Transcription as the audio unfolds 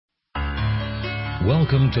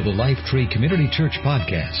Welcome to the Life Tree Community Church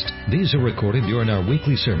podcast. These are recorded during our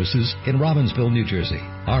weekly services in Robbinsville, New Jersey.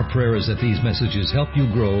 Our prayer is that these messages help you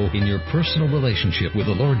grow in your personal relationship with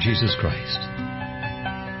the Lord Jesus Christ.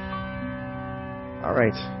 All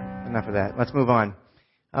right, enough of that. Let's move on.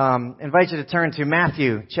 Invite you to turn to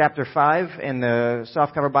Matthew chapter 5 in the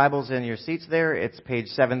softcover Bibles in your seats there. It's page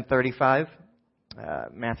 735,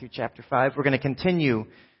 Matthew chapter 5. We're going to continue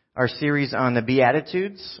our series on the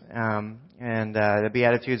Beatitudes. The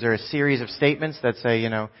Beatitudes are a series of statements that say,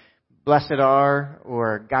 blessed are,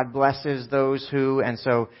 or God blesses those who, and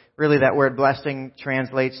so really that word blessing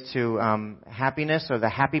translates to happiness, or the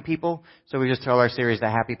happy people. So we just call our series the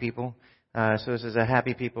Happy People. So this is a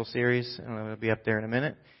Happy People series. I don't know, it'll be up there in a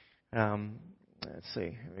minute. Let's see.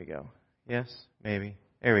 Here we go. Yes? Maybe.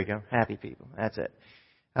 There we go. Happy People. That's it.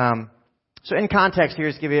 So in context here,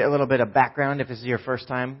 just give you a little bit of background if this is your first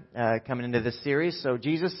time coming into this series. So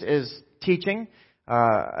Jesus is teaching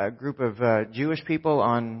a group of Jewish people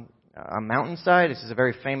on a mountainside. This is a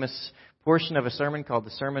very famous portion of a sermon called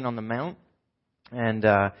the Sermon on the Mount. And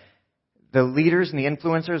the leaders and the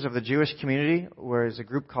influencers of the Jewish community was a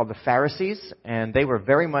group called the Pharisees, and they were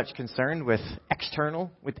very much concerned with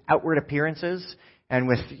with outward appearances, and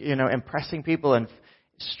with, impressing people and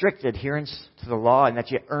strict adherence to the law, and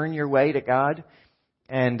that you earn your way to God.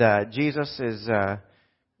 And Jesus is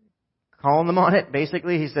calling them on it,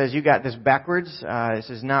 basically. He says, you got this backwards.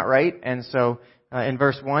 This is not right. And so in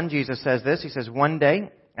verse 1, Jesus says this. He says, one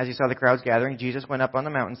day, as he saw the crowds gathering, Jesus went up on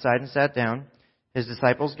the mountainside and sat down. His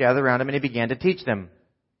disciples gathered around him, and he began to teach them.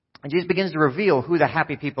 And Jesus begins to reveal who the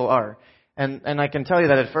happy people are. And I can tell you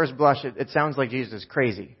that at first blush, it sounds like Jesus is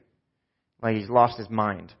crazy. Like he's lost his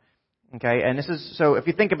mind. Okay, and so if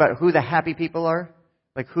you think about who the happy people are,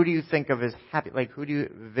 like who do you think of as happy? Like who do you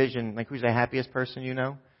envision, like who's the happiest person you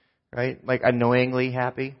know? Right? Like annoyingly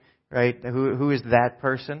happy, right? Who is that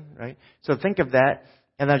person, right? So think of that,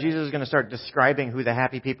 and now Jesus is going to start describing who the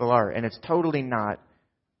happy people are, and it's totally not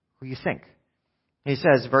who you think. He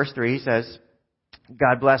says, verse 3, he says,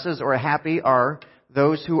 God blesses or happy are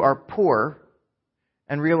those who are poor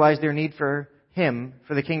and realize their need for Him,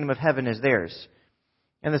 for the kingdom of heaven is theirs.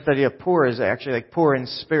 And this idea of poor is actually like poor in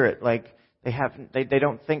spirit, like they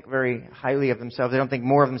don't think very highly of themselves. They don't think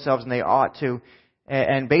more of themselves than they ought to.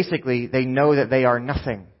 And basically, they know that they are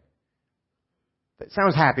nothing. It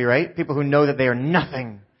sounds happy, right? People who know that they are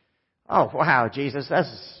nothing. Oh, wow, Jesus,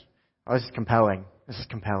 this is compelling. This is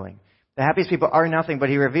compelling. The happiest people are nothing, but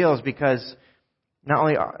He reveals, because not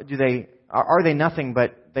only are they nothing,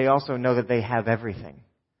 but they also know that they have everything.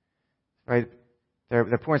 Right? They're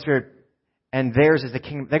poor in spirit. And theirs is the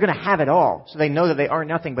kingdom. They're going to have it all. So they know that they are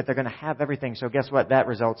nothing, but they're going to have everything. So guess what? That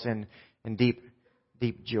results in deep,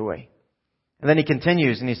 deep joy. And then he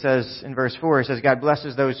continues, and he says in verse 4, he says, God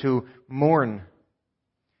blesses those who mourn,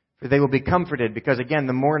 for they will be comforted. Because again,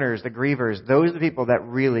 the mourners, the grievers, those are the people that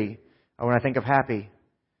really, when I think of happy,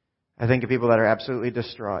 I think of people that are absolutely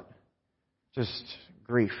distraught. Just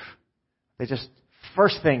grief.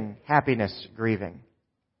 First thing, happiness, grieving.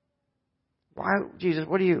 Why, Jesus,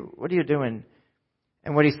 what are you doing?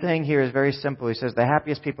 And what he's saying here is very simple. He says the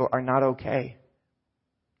happiest people are not okay,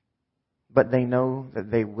 but they know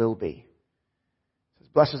that they will be. He says,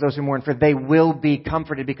 blesses those who mourn, for they will be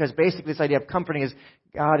comforted. Because basically this idea of comforting is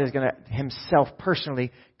God is going to Himself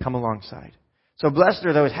personally come alongside. So blessed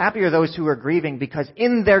are those, happy are those who are grieving, because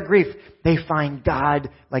in their grief they find God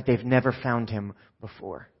like they've never found Him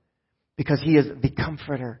before. Because He is the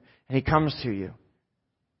comforter, and He comes to you.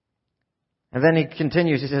 And then he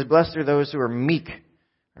continues, he says, blessed are those who are meek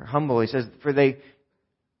or humble. He says, for they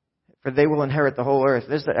will inherit the whole earth.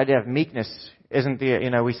 This idea of meekness isn't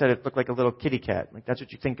we said it looked like a little kitty cat. Like that's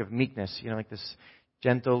what you think of meekness, like this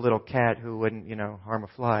gentle little cat who wouldn't, harm a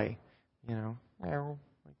fly, like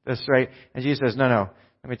this, right? And Jesus says, no,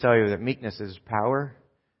 let me tell you that meekness is power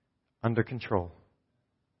under control.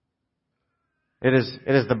 It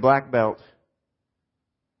is the black belt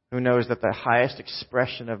who knows that the highest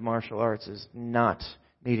expression of martial arts is not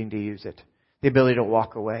needing to use it. The ability to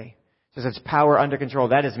walk away. It says it's power under control.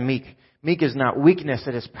 That is meek. Meek is not weakness.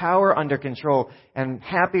 It is power under control. And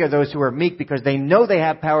happy are those who are meek, because they know they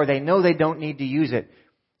have power. They know they don't need to use it.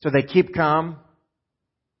 So they keep calm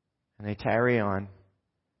and they tarry on.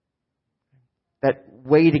 That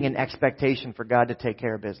waiting in expectation for God to take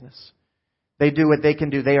care of business. They do what they can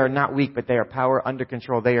do. They are not weak, but they are power under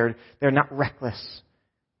control. They're not reckless.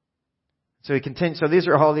 So he continues. So these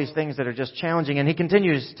are all these things that are just challenging. And he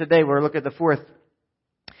continues today. We'll look at the fourth.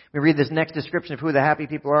 We read this next description of who the happy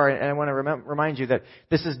people are. And I want to remind you that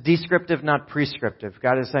this is descriptive, not prescriptive.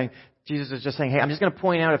 God is saying, Jesus is just saying, hey, I'm just going to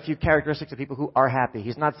point out a few characteristics of people who are happy.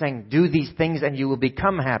 He's not saying, do these things and you will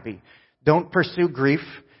become happy. Don't pursue grief.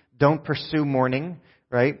 Don't pursue mourning,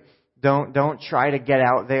 right? Don't try to get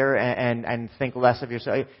out there and think less of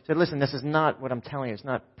yourself. He said, listen, this is not what I'm telling you. It's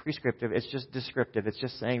not prescriptive. It's just descriptive. It's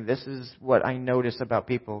just saying this is what I notice about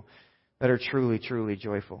people that are truly, truly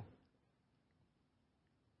joyful.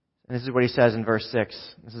 And this is what he says in verse 6.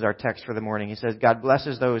 This is our text for the morning. He says, God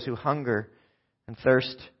blesses those who hunger and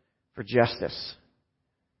thirst for justice,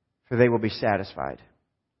 for they will be satisfied.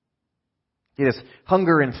 See, this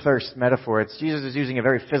hunger and thirst metaphor, Jesus is using a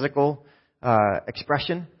very physical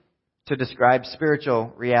expression to describe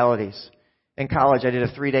spiritual realities. In college, I did a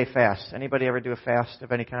 3-day fast. Anybody ever do a fast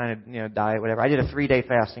of any kind of, diet, whatever? I did a 3-day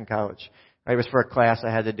fast in college. Right? It was for a class.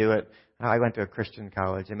 I had to do it. I went to a Christian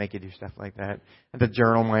college. They make you do stuff like that. I had to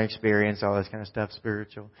journal my experience, all this kind of stuff,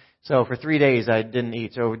 spiritual. So for 3 days, I didn't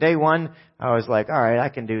eat. So day 1, I was like, all right, I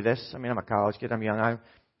can do this. I mean, I'm a college kid. I'm young.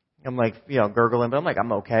 I'm like, gurgling, but I'm like,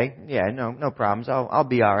 I'm okay. Yeah, no problems. I'll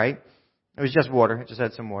be all right. It was just water. I just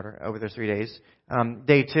had some water over those 3 days.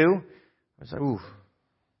 Day 2, I was like, ooh,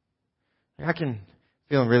 I can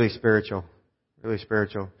feeling really spiritual. I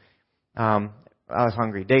was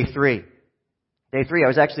hungry. Day 3, I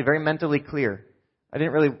was actually very mentally clear. I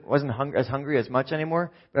wasn't as hungry as much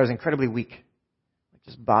anymore, but I was incredibly weak.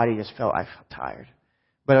 I felt tired.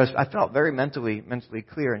 But I felt very mentally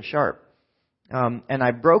clear and sharp. And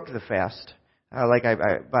I broke the fast,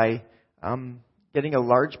 by getting a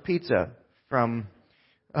large pizza from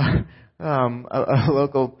a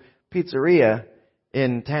local pizzeria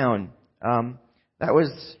in town. That was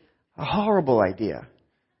a horrible idea.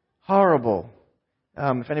 Horrible.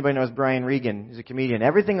 If anybody knows Brian Regan, he's a comedian.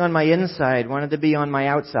 Everything on my inside wanted to be on my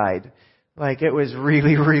outside. Like, it was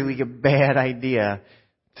really, really a bad idea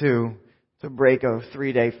to break a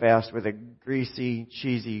 3-day fast with a greasy,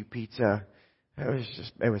 cheesy pizza.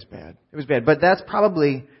 It was bad. It was bad. But that's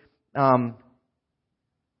probably about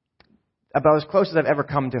as close as I've ever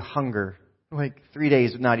come to hunger. Like 3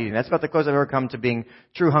 days of not eating. That's about the closest I've ever come to being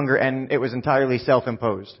true hunger, and it was entirely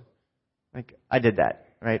self-imposed. Like, I did that,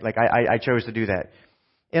 right? Like, I chose to do that.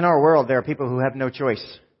 In our world, there are people who have no choice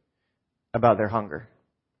about their hunger.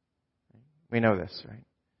 We know this, right?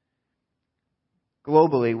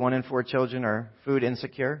 Globally, 1 in 4 children are food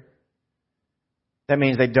insecure. That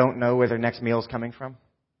means they don't know where their next meal is coming from.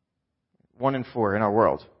 1 in 4 in our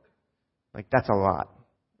world. Like, that's a lot.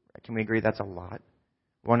 Can we agree that's a lot?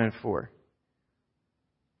 1 in 4.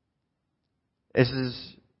 This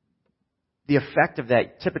is the effect of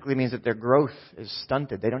that typically means that their growth is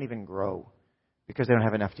stunted. They don't even grow because they don't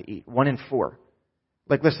have enough to eat. 1 in 4.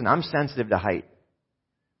 Like, listen, I'm sensitive to height.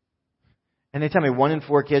 And they tell me 1 in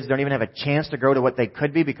 4 kids don't even have a chance to grow to what they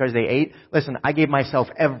could be because they ate. Listen, I gave myself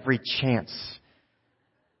every chance.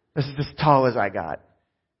 This is as tall as I got.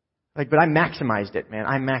 But I maximized it, man.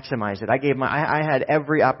 I maximized it. I had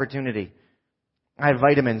every opportunity. I had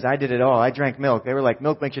vitamins. I did it all. I drank milk. They were like,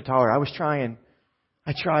 milk makes you taller. I was trying.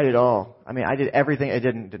 I tried it all. I mean, I did everything. It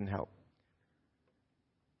didn't help.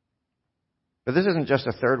 But this isn't just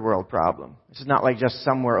a third world problem. This is not like just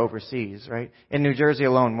somewhere overseas, right? In New Jersey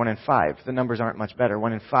alone, 1 in 5. The numbers aren't much better.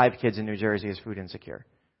 1 in 5 kids in New Jersey is food insecure.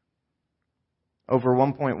 Over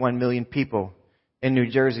 1.1 million people in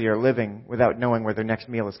New Jersey are living without knowing where their next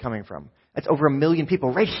meal is coming from. That's over 1 million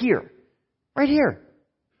people right here. Right here.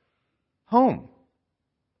 Home.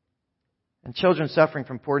 And children suffering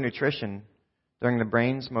from poor nutrition during the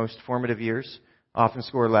brain's most formative years often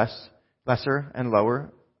score lesser and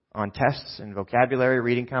lower on tests in vocabulary,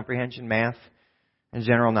 reading comprehension, math, and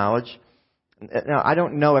general knowledge. Now, I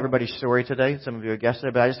don't know everybody's story today. Some of you have guessed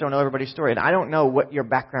it, but I just don't know everybody's story. And I don't know what your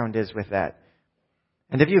background is with that.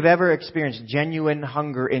 And if you've ever experienced genuine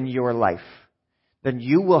hunger in your life, then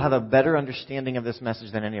you will have a better understanding of this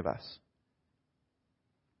message than any of us.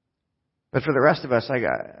 But for the rest of us,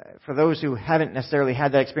 for those who haven't necessarily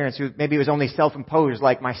had that experience, who maybe it was only self-imposed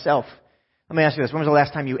like myself, let me ask you this. When was the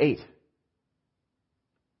last time you ate?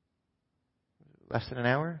 Less than an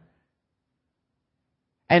hour?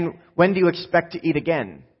 And when do you expect to eat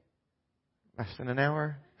again? Less than an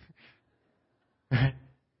hour?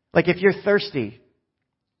 Like, if you're thirsty,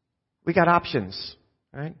 we got options,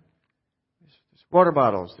 right? There's water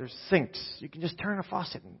bottles, there's sinks. You can just turn a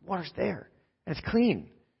faucet and water's there. And it's clean.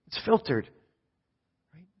 It's filtered.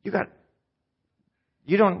 Right?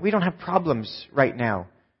 We don't have problems right now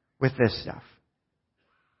with this stuff.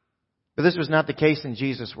 But this was not the case in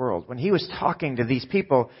Jesus' world. When he was talking to these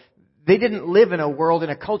people, they didn't live in a world, in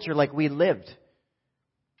a culture like we lived.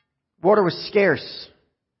 Water was scarce.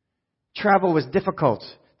 Travel was difficult.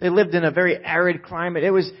 They lived in a very arid climate.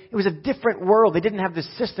 It was a different world. They didn't have the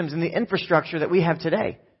systems and the infrastructure that we have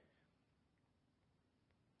today.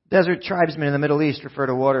 Desert tribesmen in the Middle East refer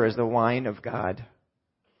to water as the wine of God.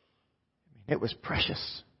 It was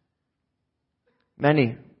precious.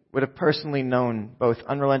 Many would have personally known both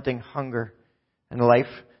unrelenting hunger and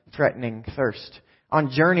life-threatening thirst.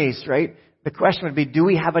 On journeys, right, the question would be, do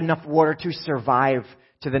we have enough water to survive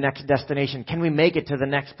to the next destination? Can we make it to the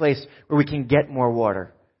next place where we can get more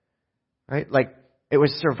water? Right? Like, it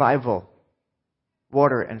was survival,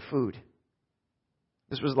 water and food.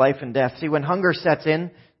 This was life and death. See, when hunger sets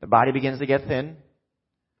in, the body begins to get thin.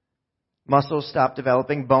 Muscles stop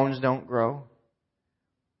developing. Bones don't grow.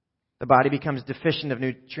 The body becomes deficient of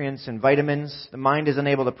nutrients and vitamins. The mind is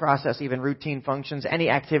unable to process even routine functions. Any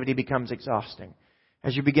activity becomes exhausting.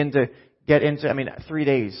 As you begin to get into, 3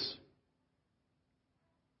 days.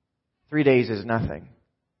 3 days is nothing.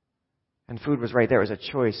 And food was right there as a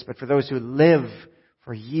choice. But for those who live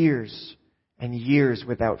for years and years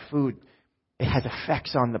without food, it has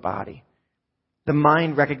effects on the body. The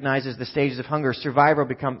mind recognizes the stages of hunger. Survival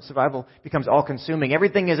becomes all-consuming.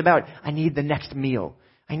 Everything is about, I need the next meal.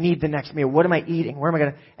 I need the next meal. What am I eating? Where am I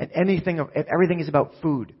going to... And everything is about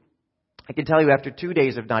food. I can tell you after 2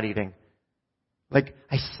 days of not eating, like,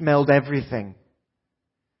 I smelled everything.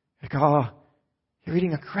 Like, oh, you're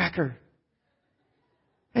eating a cracker.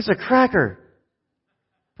 It's a cracker.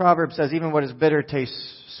 Proverbs says, even what is bitter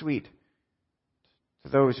tastes sweet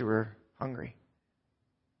to those who are hungry.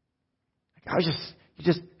 Like,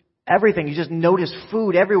 everything. You just notice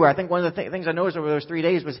food everywhere. I think one of the things I noticed over those 3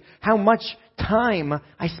 days was how much time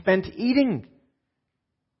I spent eating.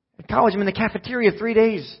 At college, I'm in the cafeteria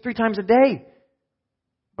 3 times a day.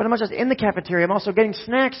 But I'm not just in the cafeteria, I'm also getting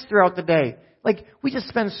snacks throughout the day. Like, we just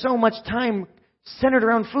spend so much time centered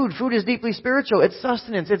around food. Food is deeply spiritual. It's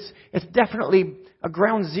sustenance. It's definitely a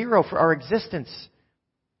ground zero for our existence.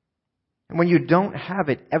 And when you don't have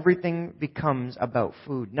it, everything becomes about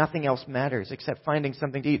food. Nothing else matters except finding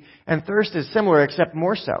something to eat. And thirst is similar, except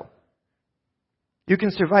more so. You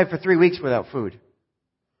can survive for 3 weeks without food.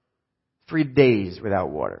 3 days without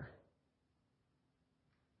water.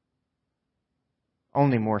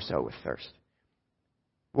 Only more so with thirst.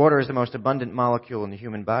 Water is the most abundant molecule in the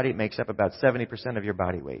human body. It makes up about 70% of your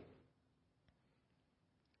body weight.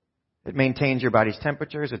 It maintains your body's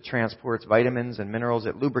temperatures. It transports vitamins and minerals.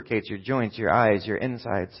 It lubricates your joints, your eyes, your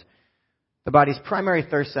insides. The body's primary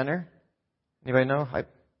thirst center, anybody know?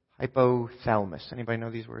 Hypothalamus. Anybody know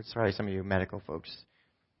these words? Sorry, some of you medical folks.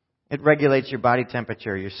 It regulates your body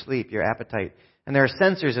temperature, your sleep, your appetite. And there are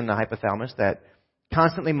sensors in the hypothalamus that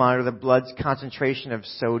constantly monitor the blood's concentration of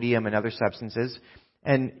sodium and other substances.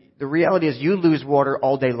 And the reality is you lose water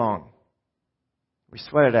all day long. We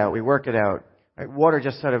sweat it out. We work it out. Right? Water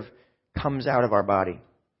just sort of comes out of our body.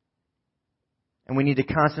 And we need to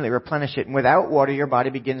constantly replenish it. And without water, your body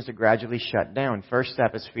begins to gradually shut down. First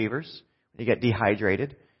step is fevers. You get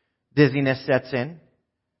dehydrated. Dizziness sets in.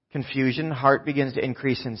 Confusion. Heart begins to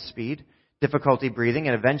increase in speed. Difficulty breathing.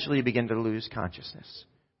 And eventually you begin to lose consciousness.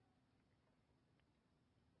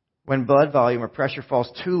 When blood volume or pressure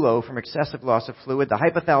falls too low from excessive loss of fluid, the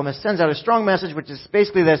hypothalamus sends out a strong message, which is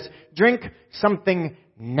basically this: drink something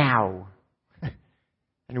now.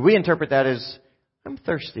 And we interpret that as, I'm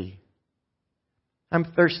thirsty. I'm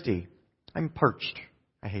thirsty. I'm parched.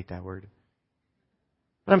 I hate that word.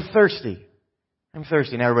 But I'm thirsty. I'm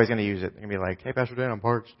thirsty. Now everybody's going to use it. They're going to be like, hey, Pastor Dan, I'm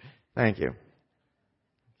parched. Thank you.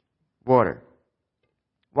 Water.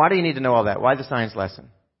 Why do you need to know all that? Why the science lesson?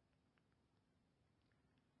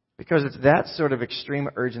 Because it's that sort of extreme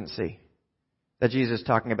urgency that Jesus is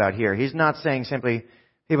talking about here. He's not saying simply,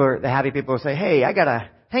 the happy people say, hey, I got a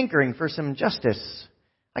hankering for some justice.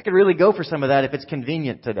 I could really go for some of that if it's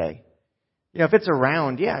convenient today. You know, if it's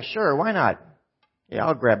around, yeah, sure, why not? Yeah,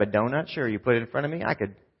 I'll grab a donut. Sure, you put it in front of me. I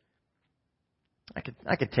could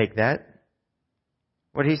take that.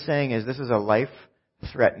 What he's saying is this is a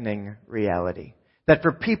life-threatening reality. That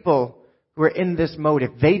for people who are in this mode,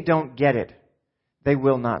 if they don't get it, they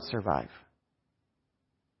will not survive.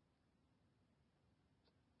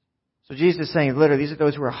 So Jesus is saying, literally, these are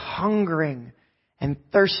those who are hungering and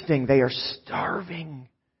thirsting. They are starving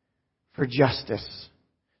for justice.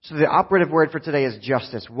 So the operative word for today is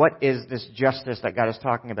justice. What is this justice that God is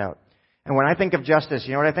talking about? And when I think of justice,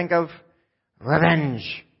 you know what I think of?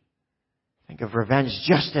 Revenge. Think of revenge,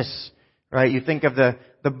 justice. Right? You think of the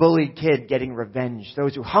bullied kid getting revenge.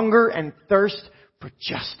 Those who hunger and thirst for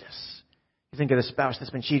justice. You think of the spouse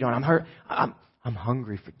that's been cheated on. I'm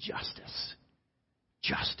hungry for justice.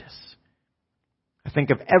 Justice. I think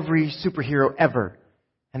of every superhero ever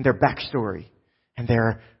and their backstory and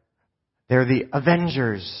their They're the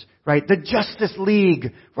Avengers, right? The Justice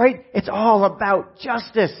League, right? It's all about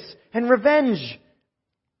justice and revenge.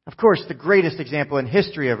 Of course, the greatest example in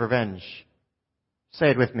history of revenge.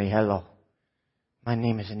 Say it with me. Hello. My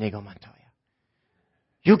name is Inigo Montoya.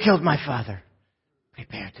 You killed my father.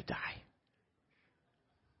 Prepare to die.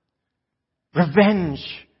 Revenge.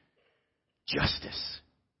 Justice.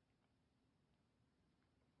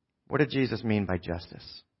 What did Jesus mean by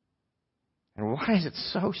justice? And why is it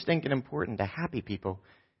so stinking important to happy people?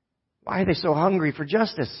 Why are they so hungry for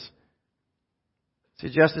justice? See,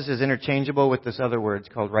 justice is interchangeable with this other word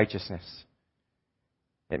called righteousness.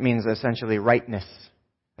 It means essentially rightness.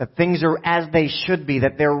 That things are as they should be,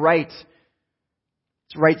 that they're right.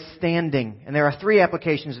 It's right standing. And there are three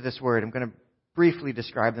applications of this word. I'm going to briefly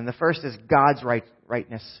describe them. The first is God's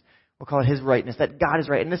rightness. We'll call it His rightness, that God is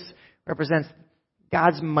right. And this represents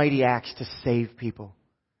God's mighty acts to save people.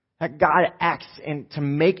 That God acts to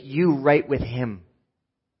make you right with Him.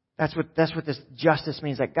 That's what this justice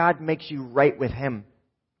means, that God makes you right with Him.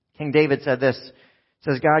 King David said this.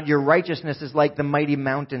 He says, God, your righteousness is like the mighty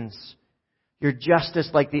mountains. Your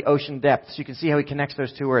justice like the ocean depths. You can see how he connects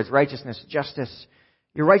those two words. Righteousness, justice.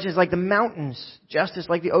 Your righteousness is like the mountains. Justice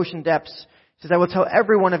like the ocean depths. He says, I will tell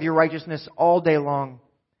everyone of your righteousness all day long.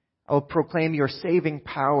 I will proclaim your saving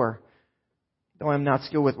power. Though I am not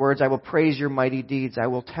skilled with words, I will praise your mighty deeds. I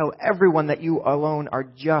will tell everyone that you alone are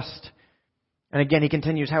just. And again, he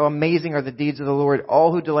continues, how amazing are the deeds of the Lord.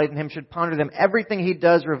 All who delight in Him should ponder them. Everything He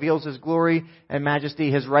does reveals His glory and majesty.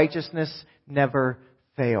 His righteousness never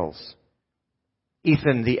fails.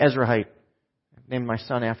 Ethan, the Ezrahite, I've named my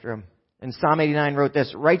son after him, in Psalm 89 wrote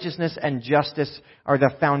this, righteousness and justice are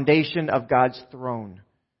the foundation of God's throne.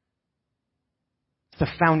 It's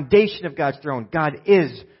the foundation of God's throne. God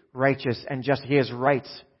is righteous and just. He is right.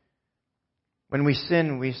 When we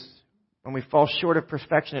sin, when we fall short of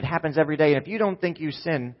perfection, it happens every day. And if you don't think you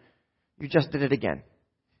sin, you just did it again.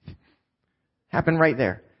 Happened right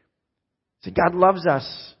there. See, God loves us,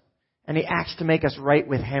 and He acts to make us right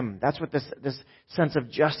with Him. That's what this sense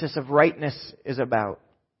of justice, of rightness is about.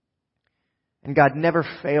 And God never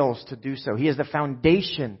fails to do so. He is the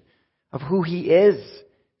foundation of who He is,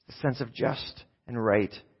 the sense of just and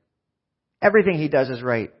right. Everything He does is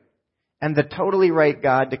right. And the totally right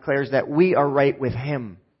God declares that we are right with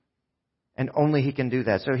Him. And only He can do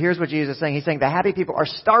that. So here's what Jesus is saying. He's saying the happy people are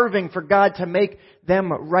starving for God to make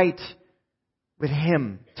them right with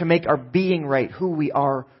Him. To make our being right, who we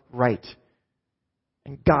are right.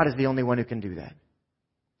 And God is the only one who can do that.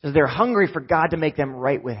 So they're hungry for God to make them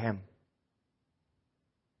right with Him.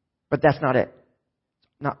 But that's not it.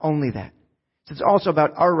 Not only that. It's also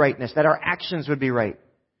about our rightness, that our actions would be right.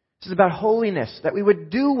 This is about holiness, that we would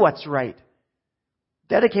do what's right.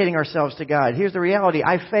 Dedicating ourselves to God. Here's the reality.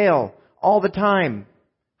 I fail all the time.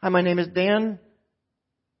 Hi, my name is Dan.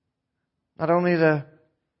 Not only a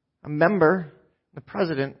member, the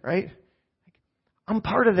president, right? I'm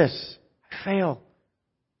part of this. I fail.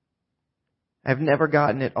 I've never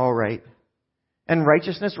gotten it all right. And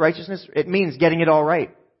righteousness, it means getting it all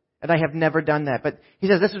right. And I have never done that. But he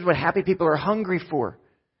says this is what happy people are hungry for.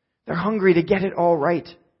 They're hungry to get it all right.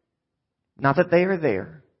 Not that they are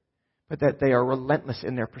there, but that they are relentless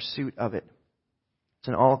in their pursuit of it. It's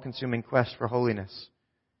an all-consuming quest for holiness.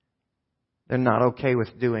 They're not okay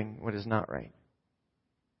with doing what is not right.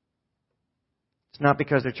 It's not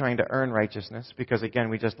because they're trying to earn righteousness, because again,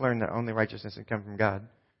 we just learned that only righteousness can come from God.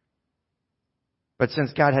 But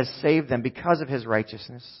since God has saved them because of His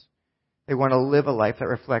righteousness, they want to live a life that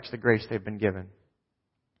reflects the grace they've been given.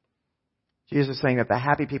 Jesus is saying that the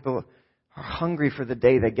happy people are hungry for the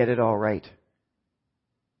day they get it all right.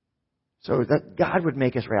 So that God would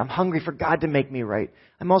make us right. I'm hungry for God to make me right.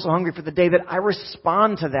 I'm also hungry for the day that I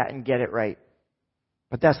respond to that and get it right.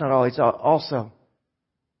 But that's not all. It's also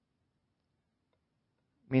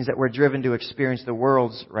means that we're driven to experience the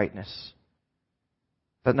world's rightness.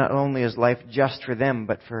 But not only is life just for them,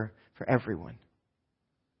 but for everyone.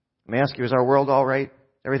 Let me ask you, is our world all right?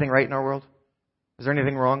 Everything right in our world? Is there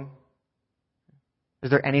anything wrong?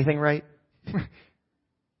 Is there anything right? Like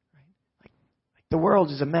the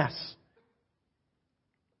world is a mess.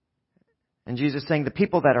 And Jesus is saying the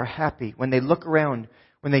people that are happy, when they look around,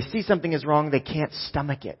 when they see something is wrong, they can't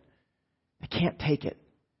stomach it. They can't take it.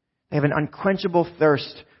 They have an unquenchable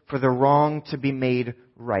thirst for the wrong to be made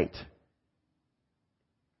right.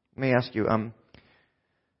 Let me ask you,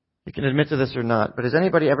 you can admit to this or not, but has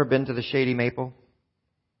anybody ever been to the Shady Maple?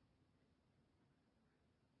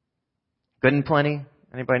 Good and Plenty?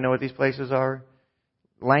 Anybody know what these places are?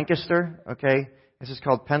 Lancaster, okay. This is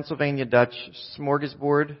called Pennsylvania Dutch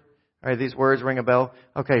Smorgasbord. All right, these words ring a bell.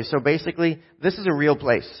 Okay, so basically, this is a real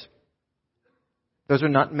place. Those are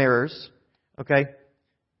not mirrors, okay?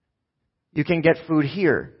 You can get food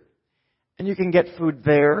here. And you can get food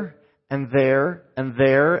there, and there, and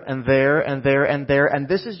there, and there, and there, and there. And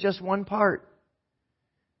this is just one part.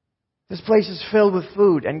 This place is filled with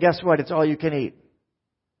food, and guess what? It's all you can eat.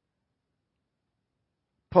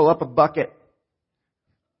 Pull up a bucket.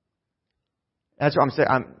 That's what I'm saying.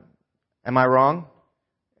 Am I wrong?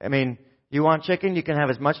 I mean, you want chicken, you can have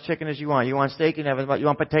as much chicken as you want. You want steak, you can have as much. You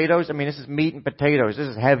want potatoes? I mean, this is meat and potatoes. This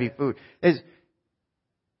is heavy food.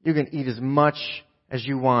 You can eat as much as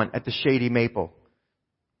you want at the Shady Maple.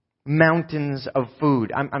 Mountains of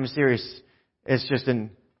food. I'm serious. It's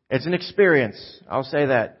an experience. I'll say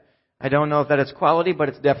that. I don't know if that it's quality, but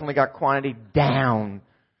it's definitely got quantity down.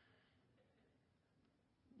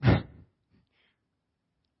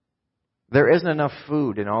 There isn't enough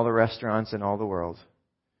food in all the restaurants in all the world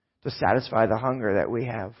to satisfy the hunger that we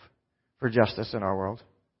have for justice in our world.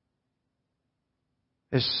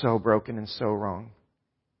 It's so broken and so wrong.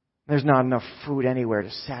 There's not enough food anywhere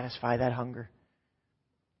to satisfy that hunger.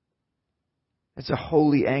 It's a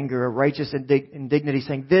holy anger, a righteous indignity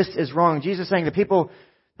saying, this is wrong. Jesus is saying the people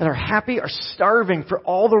that are happy are starving for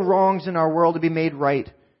all the wrongs in our world to be made right.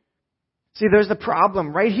 See, there's the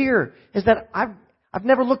problem right here, is that I've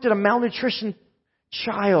never looked at a malnutrition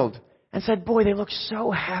child and said, boy, they look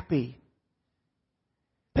so happy.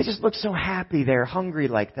 They just look so happy. They're hungry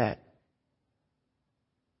like that.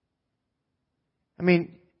 I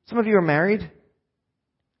mean, some of you are married.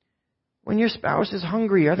 When your spouse is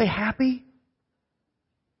hungry, are they happy?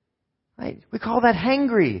 Right? We call that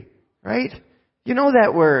hangry, right? You know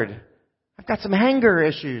that word. I've got some hanger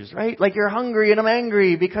issues, right? Like you're hungry and I'm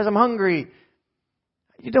angry because I'm hungry.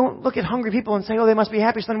 You don't look at hungry people and say, oh, they must be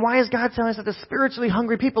happy. So then why is God telling us that the spiritually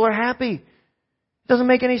hungry people are happy? It doesn't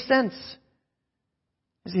make any sense.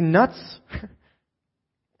 Is he nuts?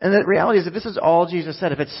 And the reality is, if this is all Jesus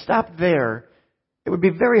said, if it stopped there, it would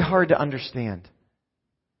be very hard to understand.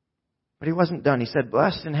 But he wasn't done. He said,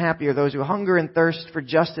 blessed and happy are those who hunger and thirst for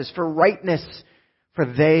justice, for rightness, for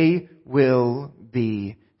they will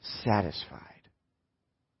be satisfied.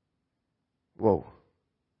 Whoa.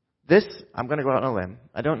 This, I'm going to go out on a limb.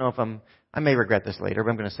 I don't know if I may regret this later,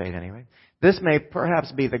 but I'm going to say it anyway. This may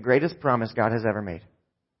perhaps be the greatest promise God has ever made.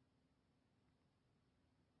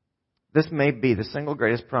 This may be the single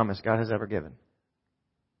greatest promise God has ever given.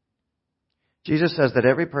 Jesus says that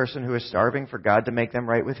every person who is starving for God to make them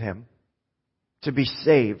right with Him, to be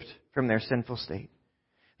saved from their sinful state,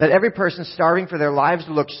 that every person starving for their lives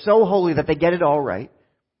to look so holy that they get it all right,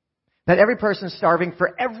 that every person starving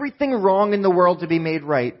for everything wrong in the world to be made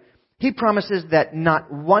right, He promises that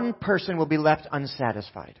not one person will be left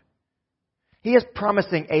unsatisfied. He is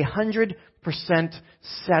promising 100%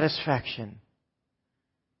 satisfaction.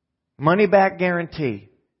 Money back guarantee.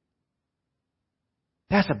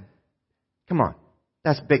 Come on,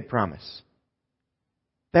 that's a big promise.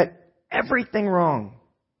 That everything wrong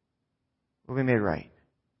will be made right.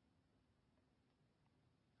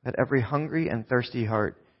 That every hungry and thirsty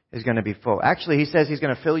heart is going to be full. Actually, he says he's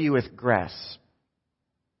going to fill you with grass.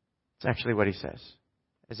 That's actually what he says.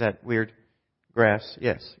 Is that weird? Grass?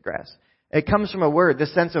 Yes, grass. It comes from a word,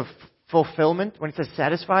 this sense of fulfillment. When it says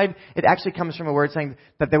satisfied, it actually comes from a word saying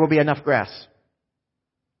that there will be enough grass.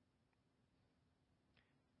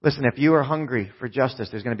 Listen, if you are hungry for justice,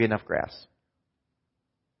 there's going to be enough grass.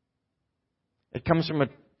 It comes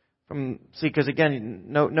because again,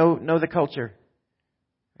 know the culture.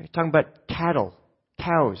 You're talking about cattle,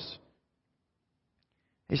 cows.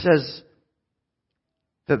 He says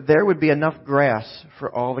that there would be enough grass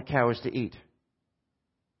for all the cows to eat.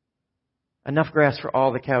 Enough grass for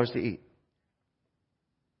all the cows to eat.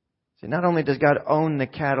 See, not only does God own the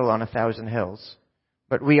cattle on 1,000 hills,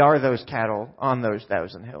 but we are those cattle on those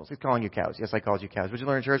 1,000 hills. He's calling you cows. Yes, I called you cows. Would you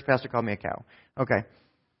learn in church? Pastor called me a cow. Okay.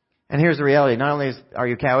 And here's the reality. Not only are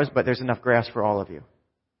you cows, but there's enough grass for all of you.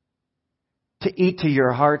 To eat to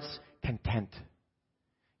your heart's content.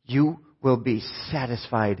 You will be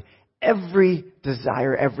satisfied. Every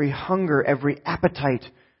desire, every hunger, every appetite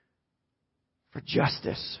for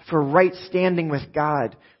justice, for right standing with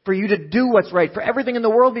God, for you to do what's right, for everything in the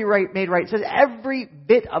world be made right. It says every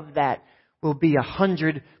bit of that will be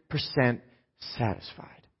 100% satisfied.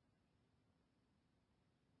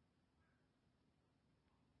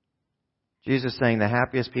 Jesus is saying the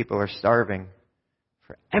happiest people are starving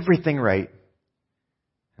for everything right,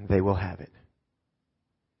 and they will have it.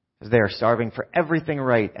 Because they are starving for everything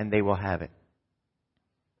right, and they will have it.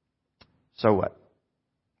 So what?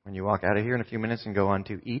 When you walk out of here in a few minutes and go on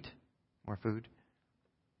to eat more food,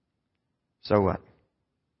 so what?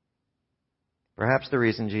 Perhaps the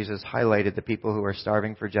reason Jesus highlighted the people who are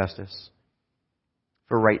starving for justice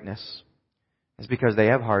for rightness is because they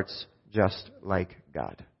have hearts just like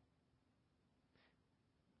God.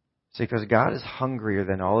 See, because God is hungrier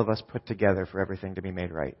than all of us put together for everything to be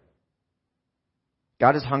made right.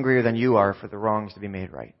 God is hungrier than you are for the wrongs to be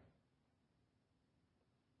made right.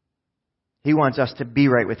 He wants us to be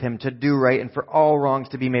right with Him, to do right, and for all wrongs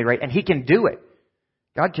to be made right. And He can do it.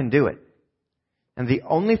 God can do it. And the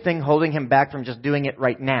only thing holding Him back from just doing it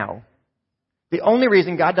right now, the only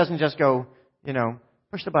reason God doesn't just go,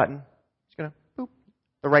 push the button. It's going to, boop,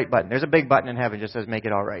 the right button. There's a big button in heaven that just says, make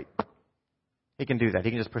it all right. He can do that.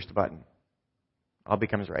 He can just push the button. All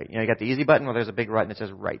becomes right. You got the easy button, well, there's a big button that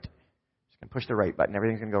says right. Just going to push the right button.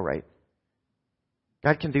 Everything's going to go right.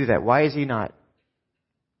 God can do that. Why is He not?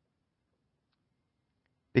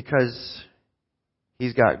 Because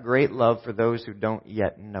He's got great love for those who don't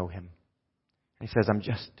yet know Him. And He says, I'm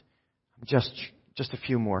just a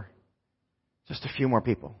few more. Just a few more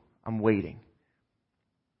people. I'm waiting.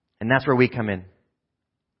 And that's where we come in.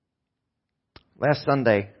 Last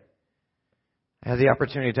Sunday, I had the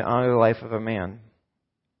opportunity to honor the life of a man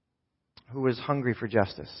who was hungry for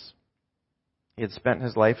justice. He had spent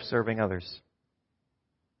his life serving others.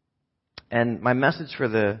 And my message for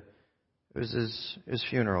it was his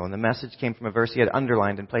funeral, and the message came from a verse he had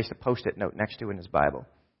underlined and placed a Post-it note next to in his Bible.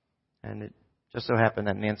 And it just so happened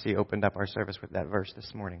that Nancy opened up our service with that verse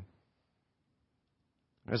this morning.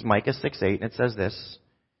 It was Micah 6:8, and it says this,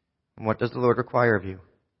 and what does the Lord require of you?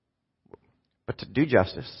 But to do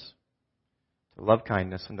justice, to love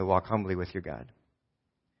kindness, and to walk humbly with your God.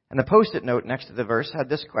 And the Post-it note next to the verse had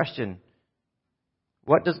this question: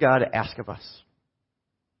 what does God ask of us?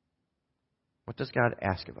 What does God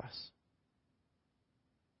ask of us?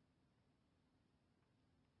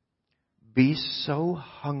 Be so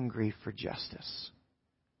hungry for justice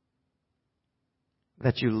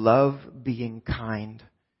that you love being kind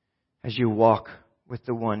as you walk with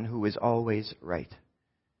the one who is always right.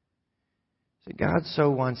 See, God so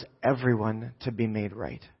wants everyone to be made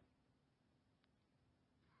right.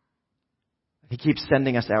 He keeps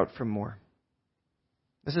sending us out for more.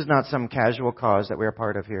 This is not some casual cause that we're a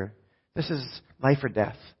part of here. This is life or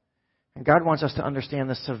death. And God wants us to understand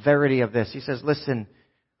the severity of this. He says, listen,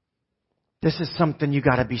 this is something you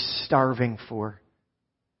got to be starving for.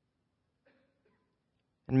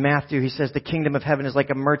 In Matthew, he says, the kingdom of heaven is like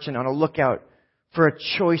a merchant on a lookout for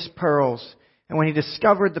choice pearls. And when he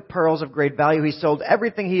discovered the pearls of great value, he sold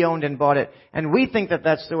everything he owned and bought it. And we think that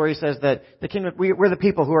that's the where he says that the kingdom, we're the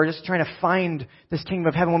people who are just trying to find this kingdom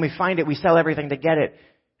of heaven. When we find it, we sell everything to get it.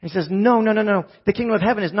 And he says, no. The kingdom of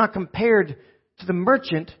heaven is not compared to the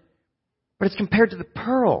merchant, but it's compared to the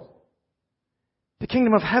pearl. The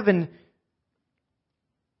kingdom of heaven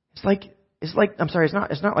it's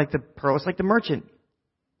not like the pearl, it's like the merchant.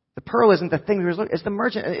 The pearl isn't the thing we were looking, it's the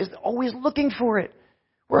merchant is always looking for it.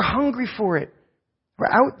 We're hungry for it.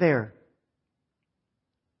 We're out there.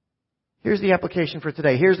 Here's the application for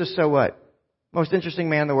today. Here's the so what. Most interesting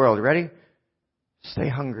man in the world. Ready? Stay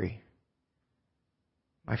hungry.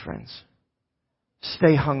 My friends.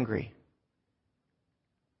 Stay hungry.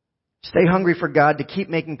 Stay hungry for God to keep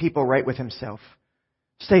making people right with Himself.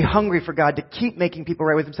 Stay hungry for God to keep making people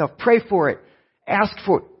right with Himself. Pray for it. Ask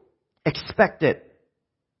for it. Expect it.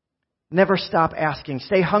 Never stop asking.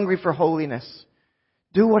 Stay hungry for holiness.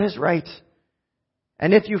 Do what is right.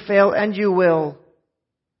 And if you fail, and you will,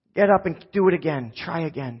 get up and do it again. Try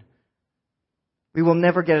again. We will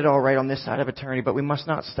never get it all right on this side of eternity, but we must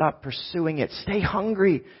not stop pursuing it. Stay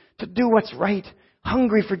hungry to do what's right.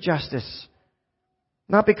 Hungry for justice.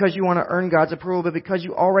 Not because you want to earn God's approval, but because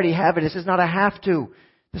you already have it. This is not a have to.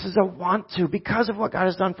 This is a want to. Because of what God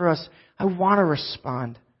has done for us, I want to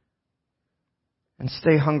respond. And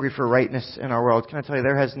stay hungry for rightness in our world. Can I tell you,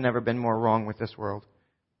 there has never been more wrong with this world.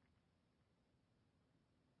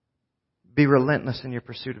 Be relentless in your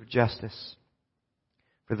pursuit of justice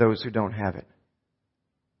for those who don't have it.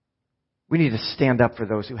 We need to stand up for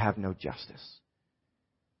those who have no justice.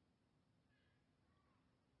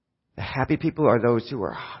 The happy people are those who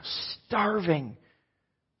are starving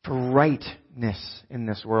for rightness in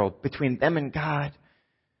this world, between them and God,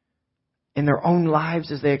 in their own lives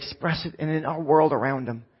as they express it, and in our world around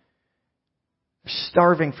them. They're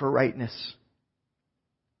starving for rightness.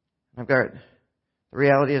 The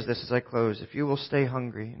reality is this as I close. If you will stay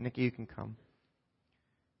hungry, Nikki, you can come.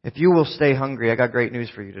 If you will stay hungry, I got great news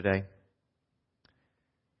for you today.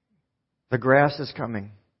 The grass is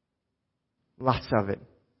coming. Lots of it.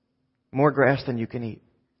 More grass than you can eat.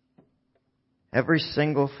 Every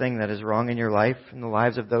single thing that is wrong in your life, in the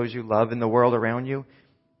lives of those you love, in the world around you,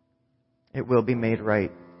 it will be made right.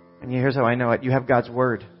 And here's how I know it. You have God's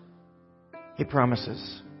Word. He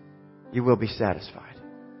promises you will be satisfied.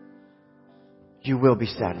 you will be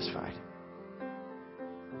satisfied.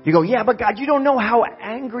 You go, yeah, but God, you don't know how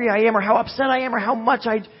angry I am or how upset I am or how much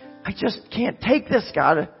I just can't take this,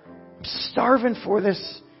 God. I'm starving for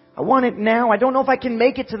this. I want it now. I don't know if I can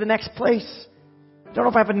make it to the next place. I don't know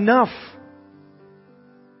if I have enough.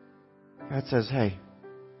 God says, hey,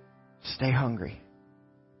 stay hungry.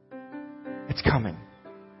 It's coming.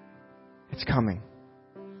 It's coming.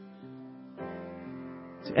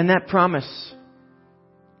 And that promise,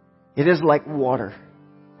 it is like water.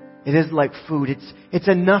 It is like food. It's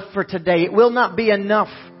enough for today. It will not be enough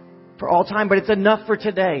for all time, but it's enough for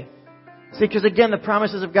today. See, because again, the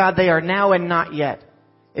promises of God, they are now and not yet.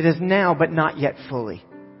 It is now, but not yet fully.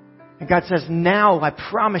 And God says, now I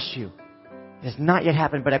promise you, it has not yet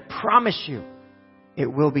happened, but I promise you, it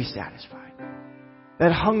will be satisfied.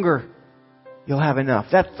 That hunger, you'll have enough.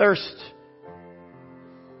 That thirst,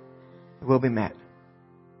 it will be met.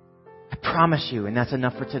 I promise you, and that's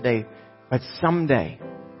enough for today. But someday,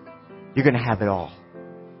 you're going to have it all.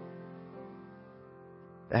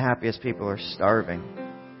 The happiest people are starving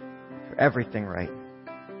for everything right.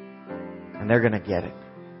 And they're going to get it.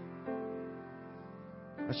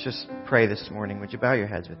 Let's just pray this morning. Would you bow your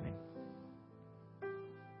heads with me?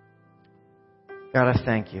 God, I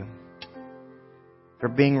thank you for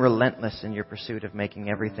being relentless in your pursuit of making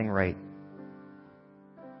everything right.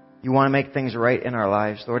 You want to make things right in our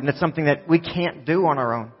lives, Lord. And it's something that we can't do on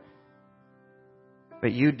our own.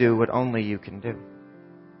 But you do what only you can do.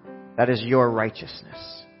 That is your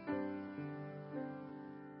righteousness.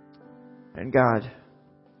 And God,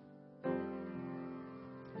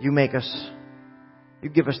 you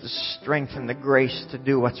give us the strength and the grace to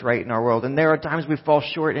do what's right in our world. And there are times we fall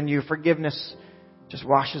short and your forgiveness just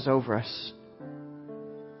washes over us.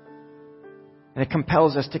 And it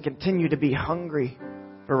compels us to continue to be hungry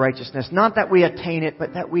for righteousness. Not that we attain it,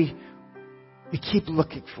 but that we keep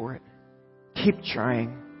looking for it. Keep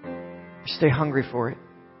trying. Stay hungry for it.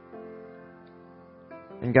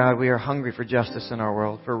 And God, we are hungry for justice in our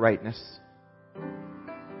world, for rightness.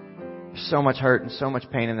 There's so much hurt and so much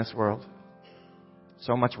pain in this world.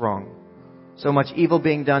 So much wrong. So much evil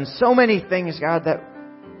being done. So many things, God, that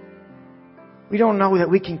we don't know that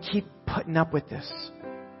we can keep putting up with this.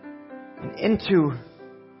 And into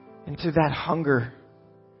that hunger,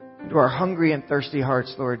 into our hungry and thirsty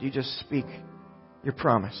hearts, Lord, you just speak your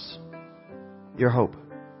promise, your hope,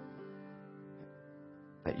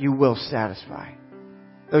 that you will satisfy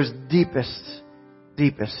those deepest,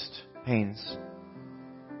 deepest pains.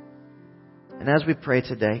 And as we pray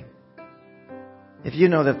today, if you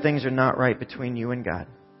know that things are not right between you and God,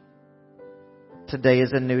 today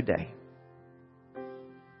is a new day.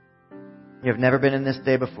 You have never been in this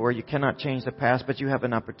day before. You cannot change the past, but you have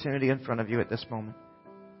an opportunity in front of you at this moment.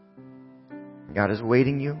 God is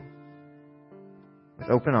waiting you with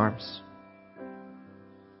open arms.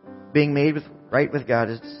 Being made right with God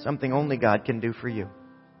is something only God can do for you.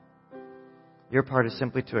 Your part is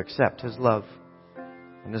simply to accept His love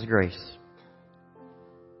and His grace.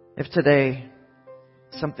 If today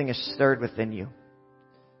something is stirred within you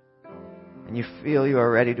and you feel you are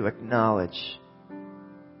ready to acknowledge,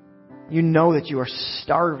 you know that you are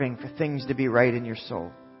starving for things to be right in your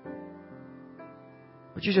soul,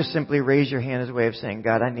 would you just simply raise your hand as a way of saying,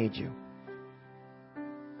 God, I need you.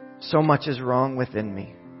 So much is wrong within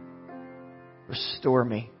me. Restore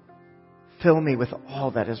me. Fill me with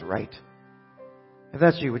all that is right. If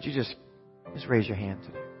that's you, would you just raise your hand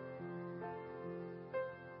today?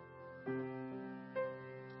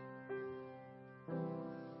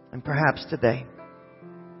 And perhaps today,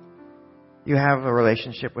 you have a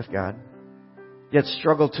relationship with God, yet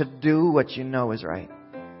struggle to do what you know is right.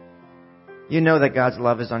 You know that God's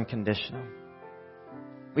love is unconditional.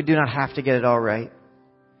 We do not have to get it all right.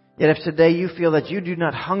 Yet if today you feel that you do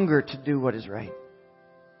not hunger to do what is right,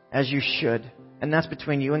 as you should, and that's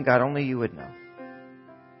between you and God, only you would know.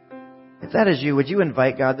 If that is you, would you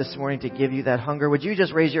invite God this morning to give you that hunger? Would you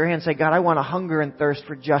just raise your hand and say, God, I want a hunger and thirst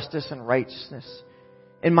for justice and righteousness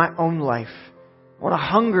in my own life. I want a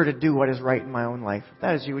hunger to do what is right in my own life. If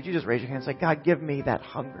that is you, would you just raise your hand and say, God, give me that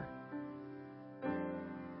hunger.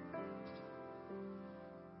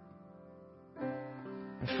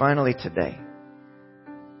 And finally today,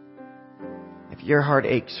 if your heart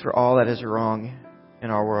aches for all that is wrong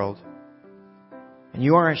in our world, and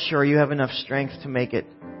you aren't sure you have enough strength to make it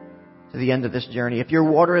to the end of this journey, if your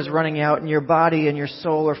water is running out and your body and your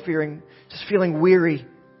soul are feeling weary,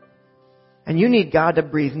 and you need God to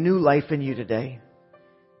breathe new life in you today,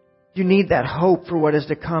 you need that hope for what is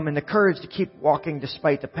to come and the courage to keep walking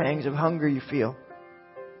despite the pangs of hunger you feel.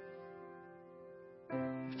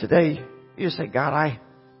 Today, you just say, God,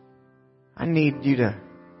 I need you to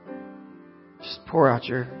Just pour out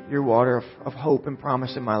your water of hope and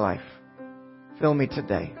promise in my life. Fill me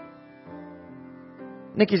today.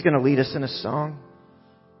 Nikki's going to lead us in a song.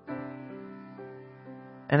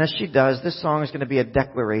 And as she does, this song is going to be a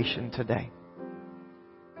declaration today.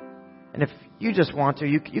 And if you just want to,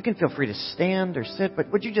 you can feel free to stand or sit,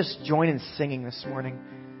 but would you just join in singing this morning?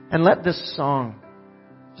 And let this song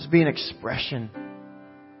just be an expression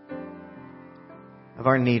of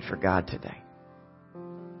our need for God today.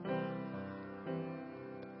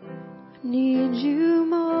 I need you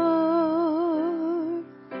more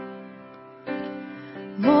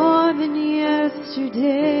than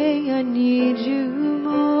yesterday. I need you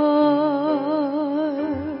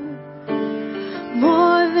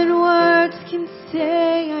more than words can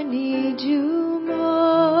say. I need you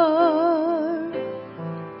more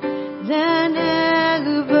than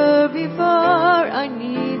ever before. I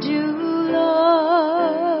need you,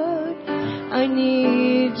 Lord. I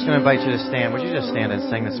need you. I'm going to invite you to stand. Would you just stand and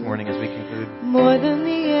sing this morning as we conclude? More than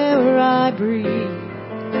the air I breathe,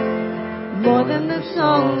 more than the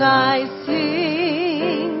song I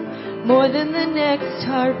sing, more than the next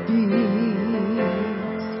heartbeat,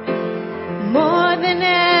 more than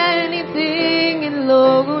anything. And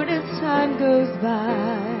Lord, as time goes by,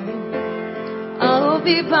 I'll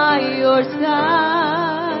be by your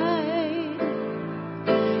side,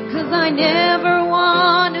 'cause I never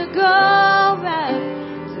want to go back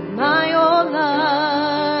to my old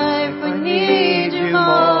life. I need you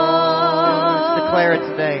more. Let's declare it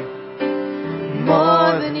today.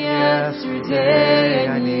 More than yesterday,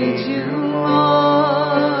 I need you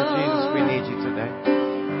more. Jesus, we need you today.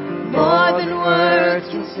 More than words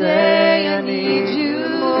can say, I need you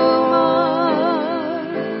more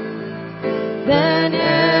than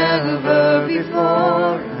ever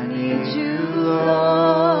before. I need you,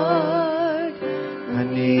 Lord. I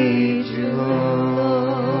need you, Lord.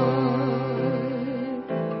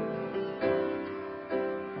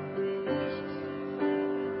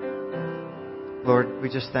 Lord, we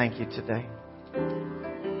just thank you today.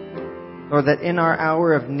 Lord, that in our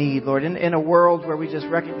hour of need, Lord, in a world where we just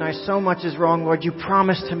recognize so much is wrong, Lord, you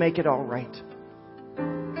promise to make it all right.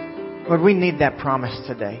 Lord, we need that promise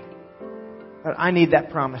today. Lord, I need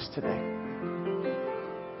that promise today.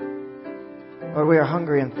 Lord, we are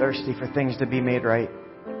hungry and thirsty for things to be made right.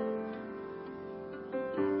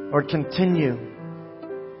 Lord, continue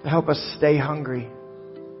to help us stay hungry,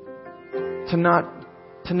 to not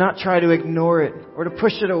try to ignore it or to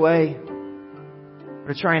push it away, or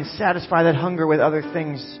to try and satisfy that hunger with other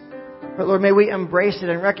things. But Lord, may we embrace it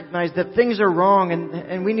and recognize that things are wrong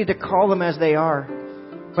and we need to call them as they are,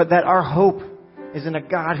 but that our hope is in a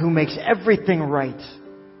God who makes everything right.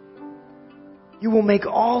 You will make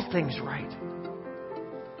all things right.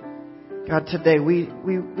 God, today we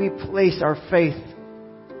place our faith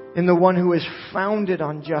in the one who is founded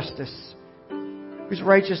on justice, whose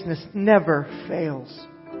righteousness never fails.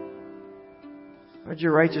 Lord,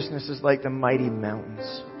 your righteousness is like the mighty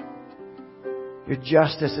mountains. Your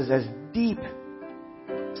justice is as deep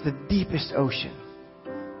as the deepest ocean.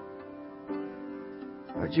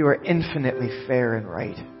 Lord, you are infinitely fair and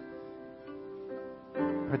right.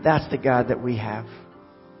 Lord, that's the God that we have.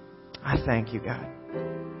 I thank you, God.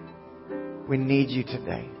 We need you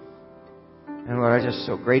today. And Lord, I'm just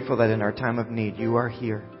so grateful that in our time of need, you are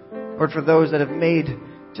here. Lord, for those that have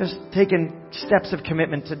taken steps of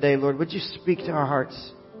commitment today, Lord, would you speak to our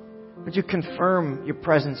hearts? Would you confirm your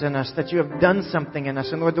presence in us, that you have done something in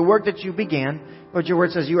us? And Lord, the work that you began, Lord, your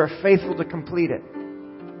word says you are faithful to complete it.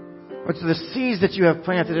 Lord, so the seeds that you have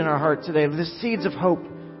planted in our heart today, the seeds of hope,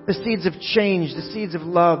 the seeds of change, the seeds of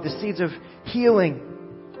love, the seeds of healing,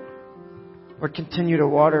 Lord, continue to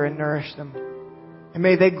water and nourish them. And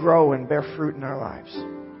may they grow and bear fruit in our lives.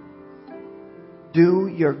 Do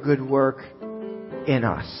your good work in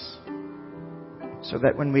us, so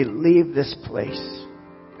that when we leave this place,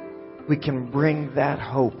 we can bring that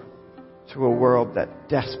hope to a world that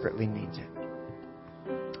desperately needs it.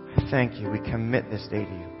 I thank you. We commit this day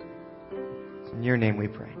to you. It's in your name we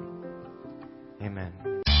pray. Amen.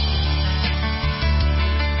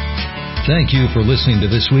 Thank you for listening to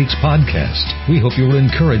this week's podcast. We hope you were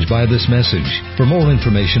encouraged by this message. For more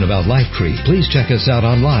information about LifeTree, please check us out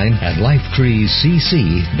online at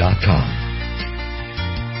lifetreecc.com.